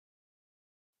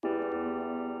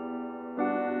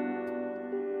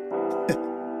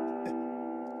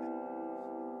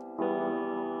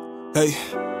Hey,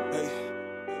 hey,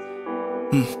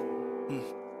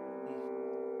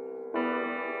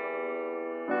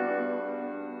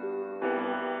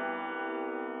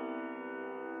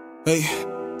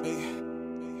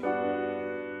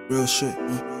 real shit,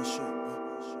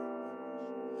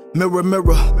 Mirror,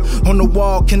 mirror, on the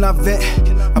wall, can I vent?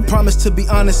 I promise to be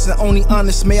honest and only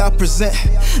honest may I present.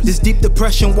 This deep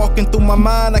depression walking through my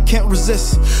mind, I can't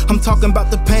resist. I'm talking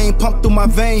about the pain pumped through my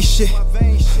veins, shit.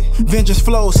 Vengeance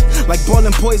flows like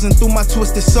boiling poison through my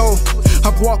twisted soul.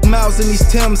 I've walked miles in these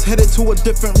Timbs, headed to a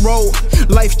different road.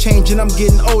 Life changing, I'm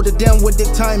getting older, damn where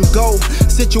did time go?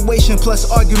 Situation plus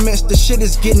arguments, the shit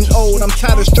is getting old. I'm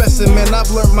tired of stressing, man,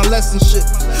 I've learned my lesson, shit.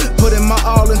 Putting my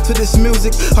all into this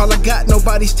music, all I got,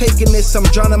 nobody's taking this. I'm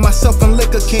drowning myself in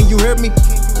liquor, can you hear me?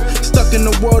 Stuck in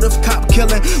the world of cop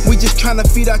killing, we just trying to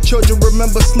feed our children.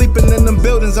 Remember sleeping in them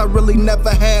buildings, I really never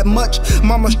had much.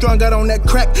 Mama strung out on that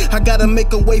crack, I gotta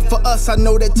make a way for us. I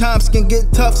know that times can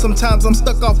get tough, sometimes I'm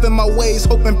stuck off in my ways.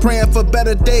 Hoping, praying for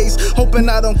better days, hoping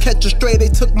I don't catch a stray. They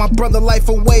took my brother life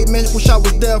away, man, wish I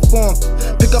was there for him.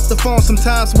 Pick up the phone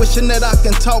sometimes, wishing that I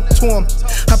can talk to him.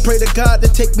 I pray to God to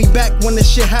take me back when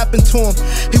this shit happened to him.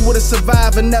 He would've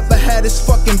survived and never had his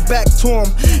fucking back to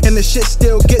him. And the shit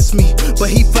still gets me,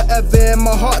 but he forever in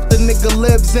my heart, the nigga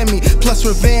lives in me. Plus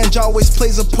revenge always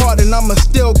plays a part and I'ma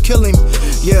still kill him.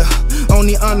 Yeah,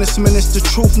 only honest man, it's the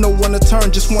truth, no one to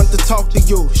turn, just want to talk to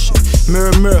you. Shit.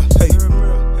 Mirror, mirror, hey.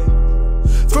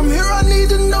 From here I need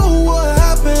to know what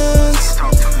happens.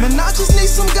 Man, I just need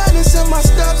some guidance in my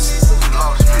steps.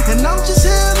 And I'm just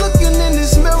here looking in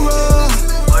this mirror,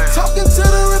 talking to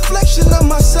the reflection of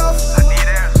myself.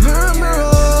 Mirror,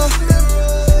 mirror,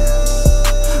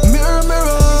 mirror,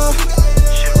 mirror,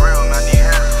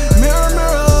 mirror, mirror,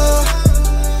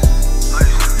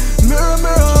 mirror,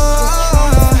 mirror.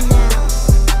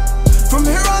 From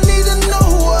here I need to know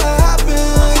what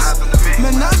happens.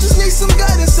 Man, I just need some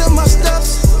guidance in my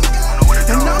steps.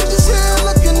 And I'm just here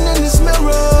looking in this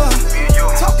mirror,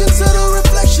 talking to the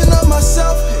reflection of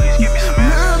myself.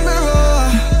 Mirror, mirror,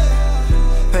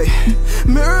 hey,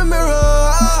 mirror,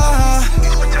 mirror,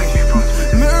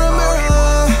 mirror,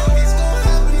 mirror,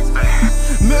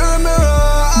 mirror, mirror.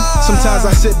 Sometimes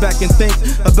I sit back and think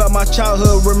about my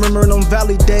childhood, remembering them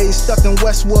valley days. Stuck in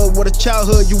Westwood, what a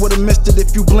childhood, you would've missed it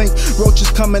if you blink. Roaches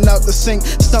coming out the sink,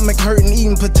 stomach hurting,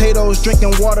 eating potatoes,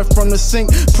 drinking water from the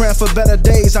sink. Praying for better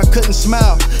days, I couldn't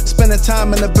smile. Spending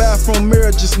time in the bathroom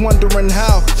mirror, just wondering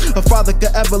how a father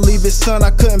could ever leave his son,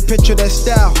 I couldn't picture that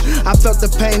style. I felt the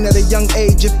pain at a young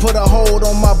age, it put a hold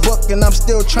on my book and I'm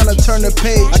still trying to turn the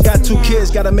page. I got 2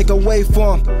 kids, gotta make a way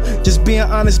for them. Just being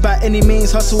honest by any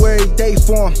means, hustle every day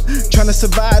for them. Trying to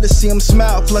survive to see them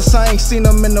smile, plus I ain't seen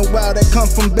them in a while. That come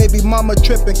from baby mama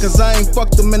tripping, cause I ain't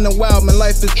fucked them in a while, man,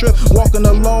 life is trip. Walking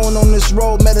alone on this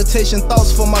road, meditation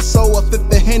thoughts for my soul. A fifth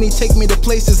of Henny take me to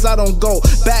places I don't go.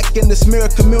 Back in this mirror,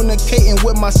 communicating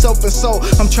with myself and soul.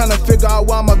 I'm trying to figure out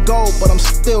where I'ma go, but I'm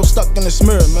still stuck in this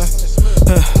mirror, man.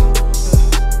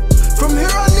 From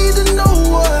here I need to know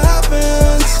what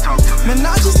happens. Man,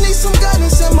 I just need some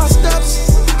guidance in my steps.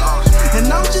 And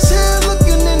I'm just here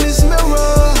looking in this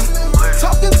mirror,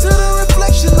 talking to the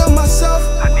reflection of myself.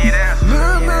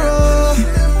 Mirror, mirror,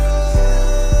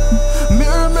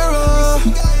 mirror, mirror,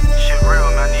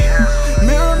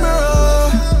 mirror,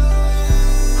 mirror,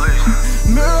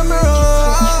 mirror,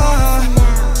 mirror.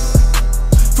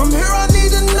 From here I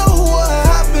need to know what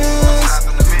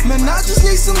happens. Man, I just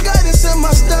need some guidance in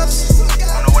my steps.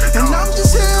 And I'm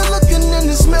just here looking in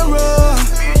this mirror,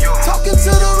 talking to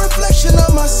the reflection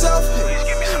of myself.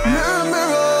 Mirror,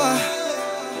 mirror,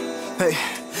 hey,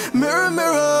 mirror,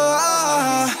 mirror.